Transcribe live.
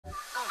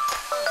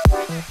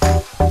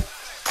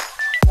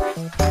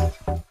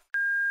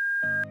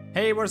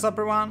Hey, what's up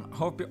everyone?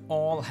 Hope you're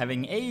all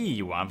having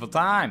a wonderful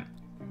time.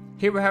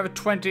 Here we have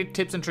 20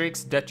 tips and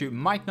tricks that you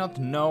might not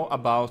know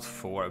about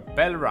for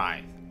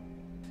Bellwright.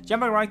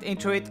 Jumping right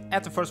into it,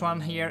 at the first one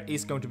here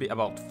is going to be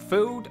about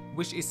food,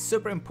 which is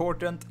super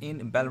important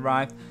in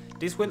Bellwright.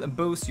 This will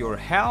boost your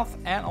health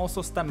and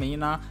also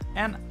stamina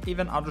and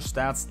even other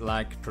stats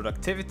like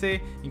productivity,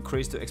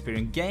 increase the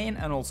experience gain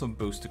and also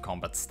boost the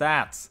combat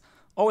stats.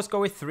 Always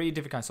go with 3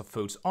 different kinds of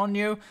foods on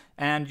you,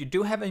 and you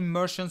do have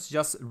immersions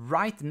just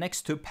right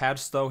next to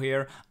Padstow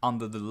here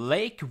under the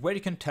lake, where you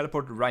can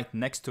teleport right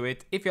next to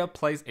it if you have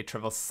placed a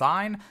travel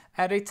sign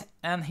at it,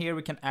 and here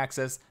we can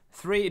access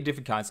 3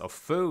 different kinds of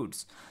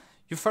foods.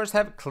 You first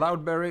have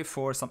Cloudberry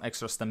for some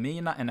extra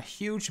stamina and a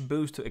huge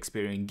boost to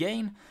experience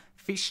gain,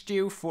 Fish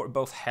Stew for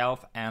both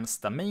health and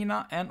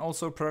stamina and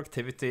also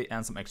productivity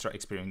and some extra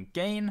experience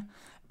gain.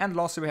 And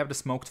lastly we have the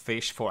smoked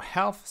fish for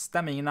health,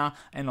 stamina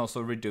and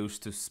also reduce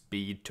to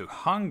speed to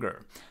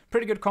hunger.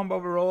 Pretty good combo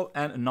overall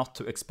and not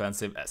too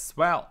expensive as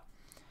well.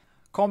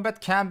 Combat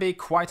can be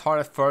quite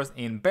hard at first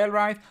in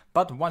Bellwright,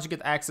 but once you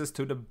get access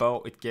to the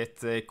bow it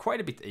gets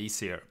quite a bit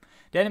easier.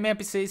 The enemy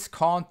NPCs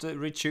can't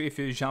reach you if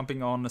you're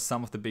jumping on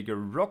some of the bigger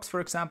rocks,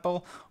 for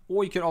example,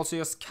 or you can also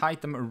just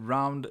kite them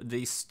around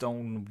these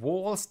stone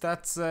walls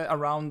that's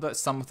around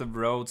some of the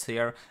roads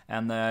here,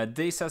 and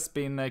this has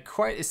been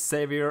quite a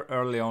savior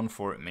early on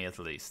for me at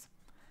least.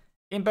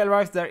 In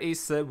Bellwright there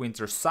is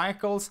winter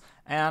cycles,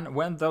 and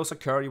when those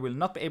occur you will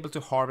not be able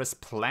to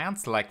harvest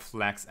plants like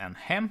flax and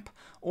hemp,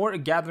 or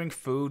gathering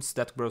foods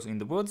that grows in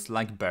the woods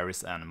like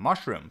berries and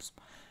mushrooms.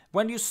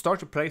 When you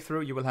start your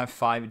playthrough you will have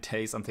 5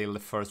 days until the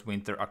first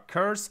winter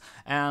occurs,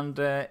 and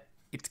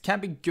it can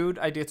be a good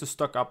idea to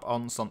stock up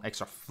on some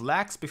extra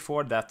flax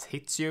before that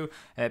hits you,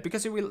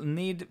 because you will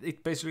need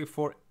it basically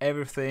for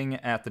everything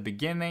at the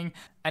beginning,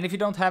 and if you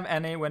don't have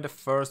any when the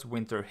first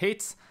winter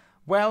hits,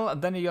 well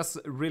then you're just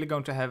really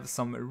going to have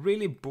some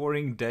really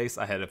boring days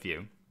ahead of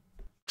you.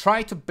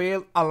 Try to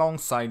build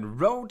alongside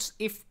roads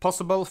if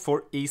possible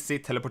for easy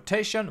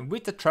teleportation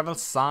with the travel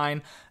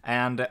sign,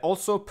 and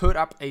also put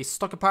up a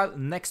stockpile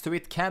next to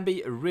it can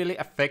be really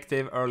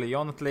effective early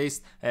on at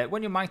least,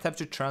 when you might have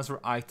to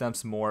transfer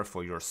items more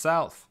for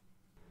yourself.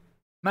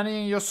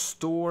 Managing your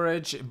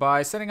storage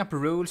by setting up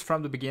rules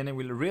from the beginning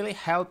will really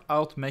help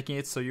out making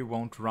it so you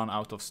won't run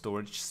out of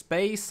storage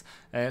space.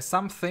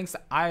 Some things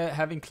that I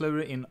have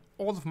included in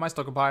all of my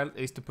stockpile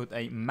is to put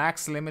a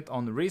max limit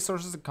on the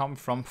resources that come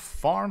from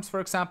farms, for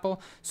example,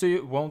 so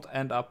you won't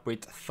end up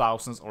with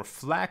thousands of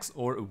flax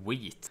or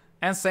wheat.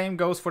 And same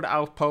goes for the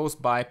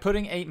outpost by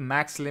putting a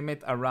max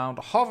limit around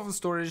half of the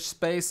storage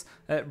space,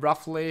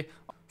 roughly,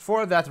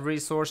 for that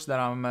resource that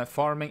I'm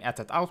farming at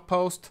that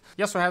outpost,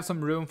 just to have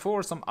some room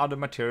for some other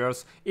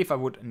materials if I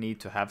would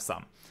need to have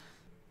some.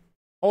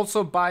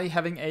 Also, by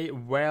having a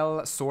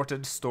well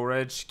sorted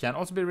storage can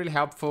also be really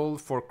helpful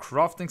for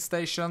crafting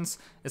stations,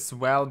 as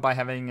well by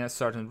having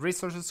certain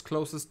resources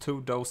closest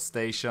to those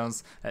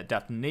stations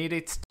that need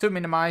it to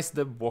minimize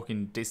the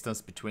walking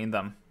distance between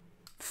them.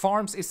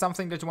 Farms is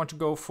something that you want to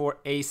go for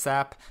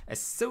ASAP, as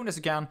soon as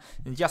you can,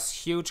 and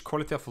just huge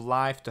quality of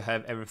life to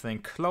have everything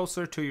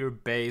closer to your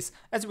base,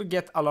 as you will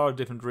get a lot of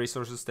different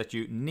resources that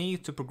you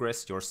need to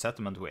progress your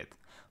settlement with.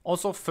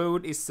 Also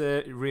food is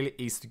really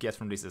easy to get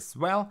from this as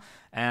well,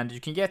 and you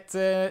can get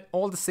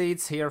all the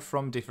seeds here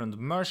from different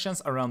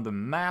merchants around the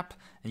map,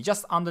 and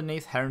just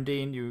underneath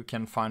Herondine you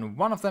can find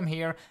one of them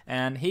here,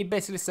 and he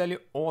basically sells you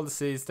all the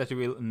seeds that you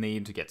will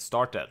need to get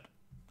started.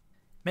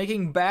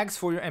 Making bags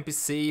for your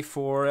NPC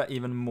for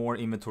even more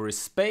inventory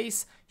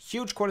space,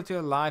 huge quality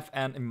of life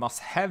and a must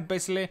have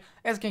basically,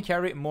 as it can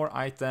carry more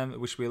items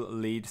which will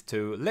lead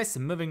to less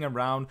moving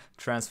around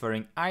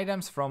transferring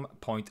items from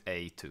point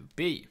A to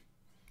B.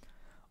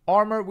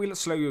 Armor will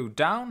slow you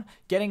down.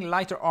 Getting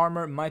lighter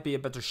armor might be a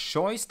better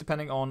choice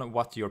depending on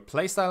what your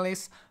playstyle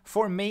is.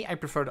 For me, I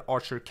prefer the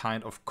archer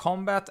kind of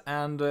combat,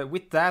 and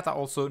with that I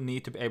also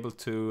need to be able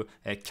to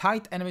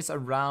kite enemies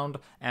around,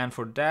 and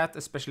for that,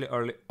 especially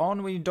early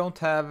on when you don't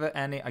have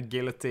any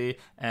agility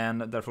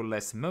and therefore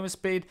less movement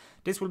speed,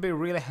 this will be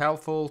really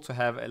helpful to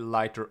have a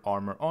lighter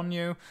armor on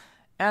you.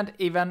 And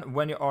even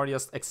when you are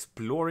just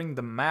exploring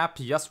the map,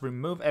 just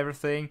remove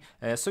everything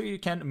so you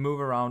can move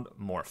around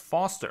more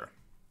faster.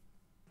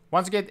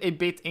 Once you get a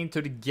bit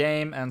into the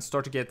game and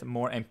start to get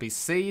more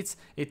NPCs,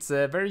 it's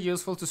very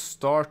useful to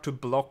start to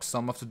block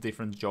some of the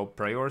different job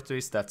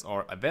priorities that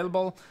are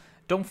available.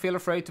 Don't feel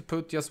afraid to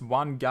put just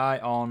one guy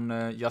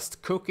on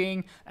just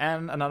cooking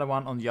and another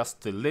one on just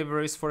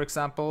deliveries, for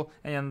example,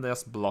 and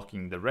just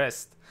blocking the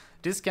rest.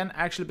 This can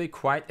actually be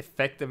quite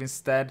effective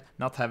instead,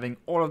 not having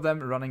all of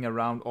them running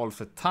around all of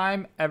the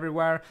time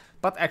everywhere,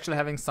 but actually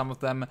having some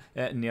of them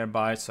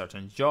nearby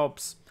certain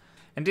jobs.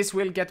 And this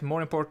will get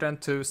more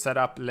important to set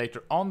up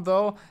later on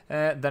though,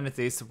 than it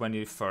is when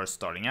you're first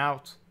starting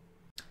out.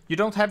 You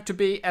don't have to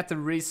be at the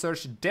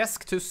research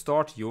desk to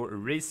start your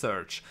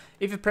research.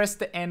 If you press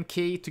the N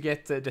key to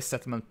get the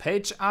settlement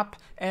page up,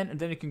 and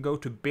then you can go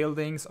to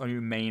buildings on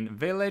your main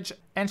village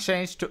and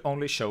change to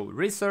only show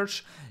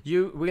research,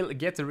 you will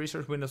get the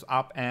research windows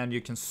up and you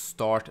can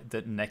start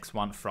the next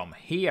one from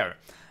here.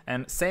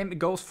 And same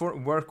goes for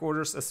work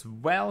orders as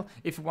well.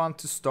 If you want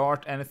to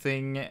start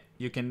anything,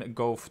 you can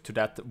go to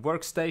that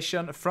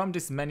workstation from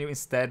this menu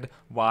instead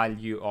while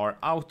you are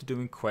out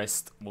doing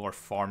quests or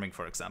farming,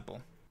 for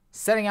example.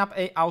 Setting up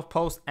a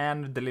outpost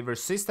and delivery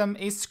system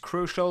is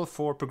crucial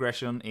for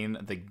progression in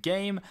the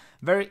game.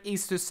 Very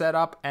easy to set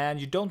up and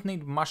you don't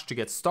need much to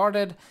get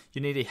started.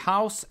 You need a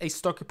house, a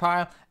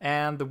stockpile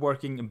and the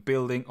working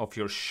building of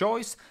your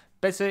choice.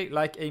 Basically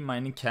like a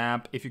mining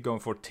camp if you're going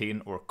for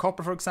tin or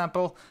copper, for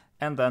example.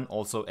 And then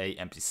also a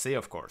NPC,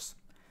 of course.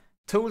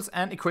 Tools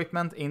and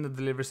equipment in the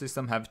delivery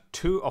system have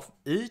 2 of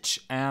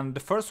each, and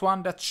the first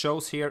one that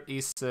shows here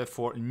is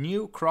for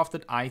new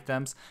crafted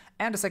items,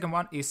 and the second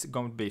one is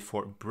going to be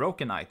for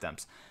broken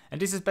items. And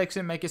this is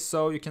basically make it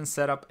so you can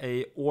set up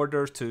a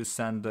order to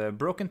send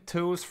broken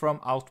tools from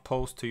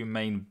outpost to your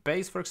main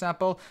base, for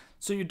example,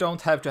 so you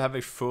don't have to have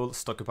a full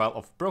stockpile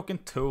of broken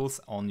tools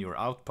on your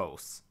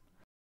outposts.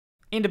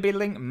 In the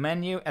building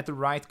menu at the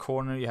right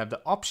corner you have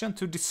the option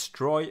to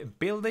destroy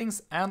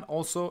buildings, and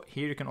also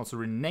here you can also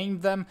rename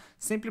them.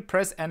 Simply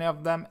press any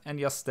of them and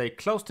just stay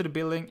close to the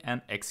building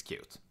and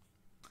execute.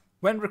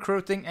 When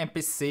recruiting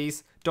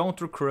NPCs, don't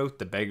recruit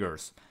the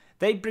beggars.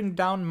 They bring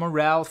down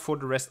morale for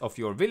the rest of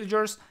your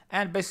villagers,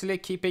 and basically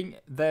keeping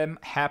them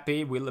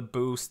happy will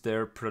boost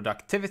their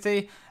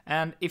productivity,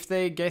 and if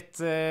they get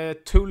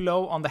too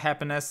low on the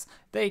happiness,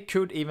 they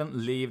could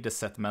even leave the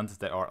settlement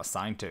they are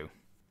assigned to.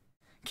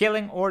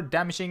 Killing or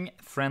damaging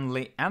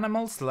friendly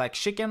animals like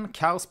chicken,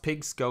 cows,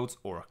 pigs, goats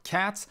or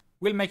cats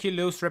will make you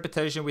lose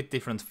reputation with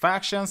different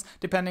factions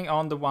depending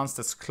on the ones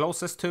that's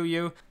closest to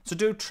you, so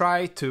do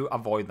try to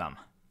avoid them.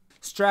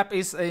 Scrap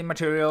is a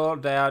material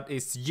that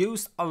is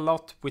used a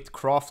lot with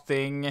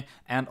crafting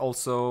and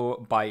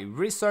also by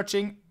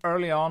researching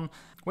early on.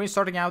 When you're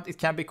starting out, it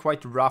can be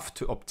quite rough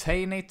to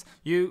obtain it.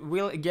 You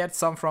will get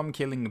some from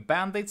killing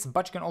bandits,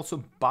 but you can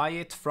also buy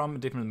it from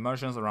different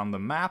merchants around the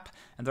map.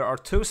 And there are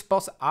 2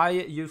 spots I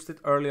used it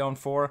early on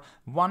for.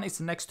 One is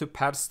next to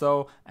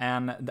Padstow,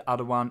 and the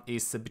other one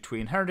is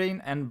between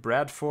Herndon and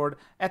Bradford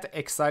at the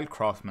Exiled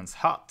Craftsman's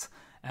Hut.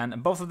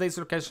 And both of these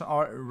locations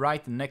are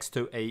right next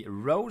to a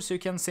road, so you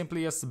can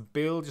simply just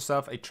build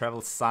yourself a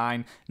travel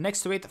sign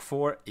next to it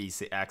for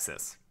easy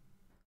access.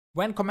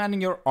 When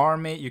commanding your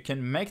army, you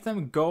can make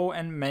them go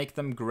and make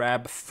them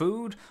grab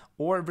food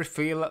or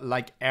refill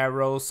like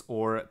arrows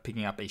or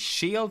picking up a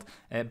shield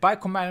by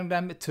commanding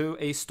them to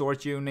a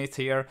storage unit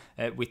here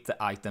with the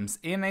items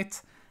in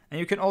it.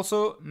 And you can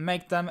also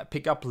make them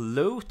pick up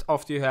loot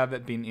after you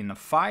have been in a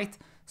fight.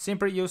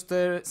 Simply use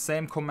the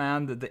same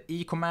command, the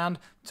E command,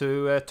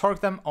 to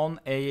target them on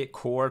a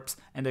corpse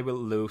and they will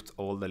loot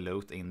all the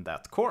loot in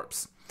that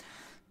corpse.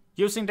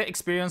 Using the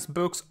experience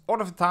books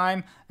all of the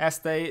time, as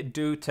they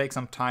do take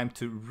some time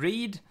to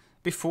read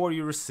before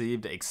you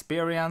receive the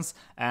experience,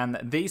 and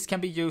these can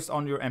be used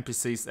on your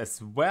NPCs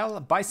as well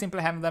by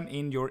simply having them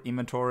in your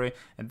inventory.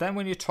 And then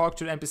when you talk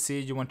to the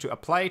NPC you want to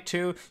apply it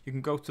to, you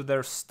can go to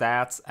their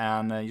stats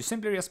and you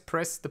simply just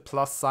press the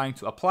plus sign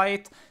to apply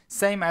it,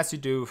 same as you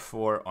do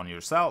for on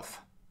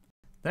yourself.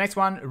 The next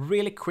one,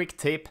 really quick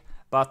tip,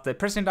 but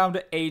pressing down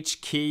the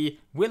H key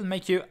will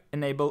make you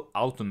enable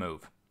auto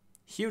move.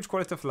 Huge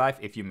quality of life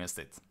if you missed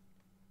it.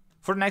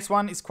 For the next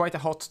one is quite a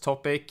hot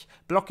topic,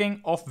 blocking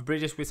off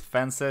bridges with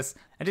fences,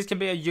 and this can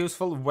be a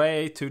useful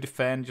way to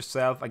defend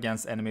yourself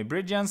against enemy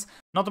bridges.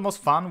 Not the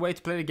most fun way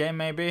to play the game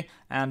maybe,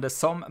 and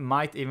some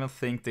might even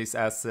think this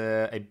as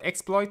an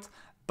exploit,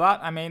 but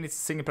I mean it's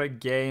a single player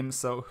game,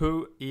 so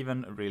who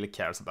even really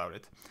cares about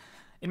it?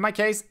 In my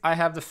case, I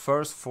have the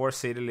first 4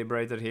 city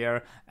liberated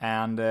here,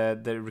 and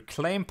the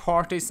reclaim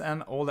parties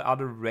and all the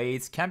other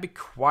raids can be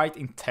quite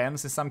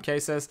intense in some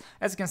cases,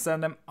 as you can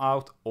send them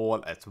out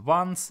all at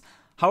once.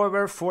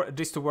 However, for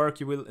this to work,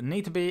 you will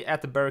need to be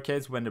at the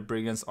barricades when the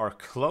brigands are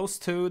close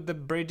to the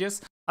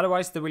bridges,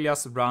 otherwise they will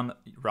just run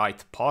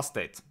right past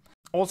it.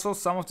 Also,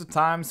 some of the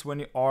times when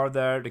you are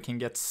there, they can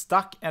get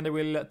stuck and they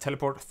will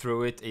teleport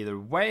through it either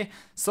way,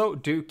 so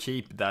do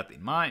keep that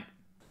in mind.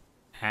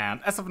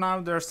 And as of now,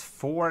 there's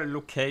 4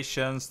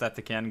 locations that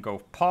they can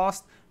go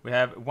past. We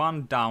have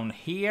one down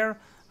here,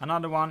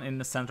 another one in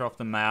the center of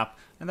the map,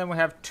 and then we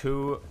have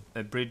 2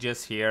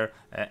 bridges here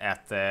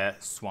at the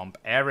swamp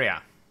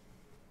area.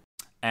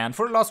 And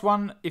for the last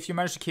one, if you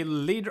manage to kill the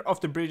leader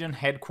of the Brigand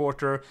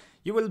headquarters,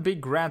 you will be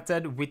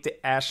granted with the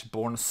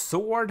Ashborn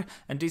sword,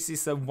 and this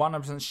is a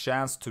 100%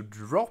 chance to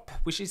drop,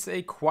 which is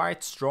a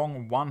quite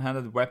strong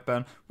one-handed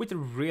weapon with a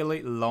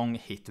really long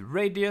hit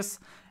radius.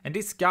 And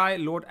this guy,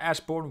 Lord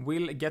Ashborn,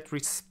 will get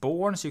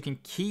respawned, so you can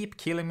keep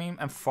killing him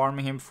and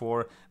farming him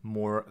for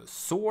more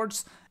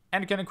swords.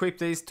 And you can equip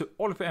these to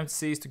all of your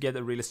NPCs to get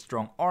a really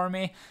strong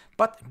army,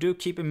 but do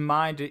keep in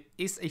mind it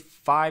is a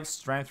 5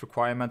 strength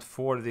requirement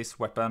for this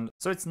weapon,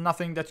 so it's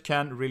nothing that you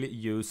can really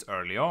use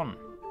early on.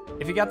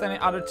 If you got any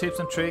other tips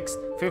and tricks,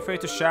 feel free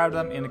to share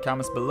them in the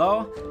comments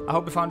below. I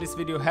hope you found this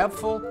video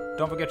helpful.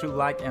 Don't forget to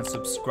like and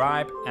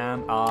subscribe,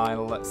 and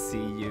I'll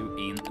see you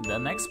in the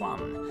next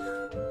one.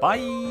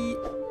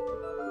 Bye!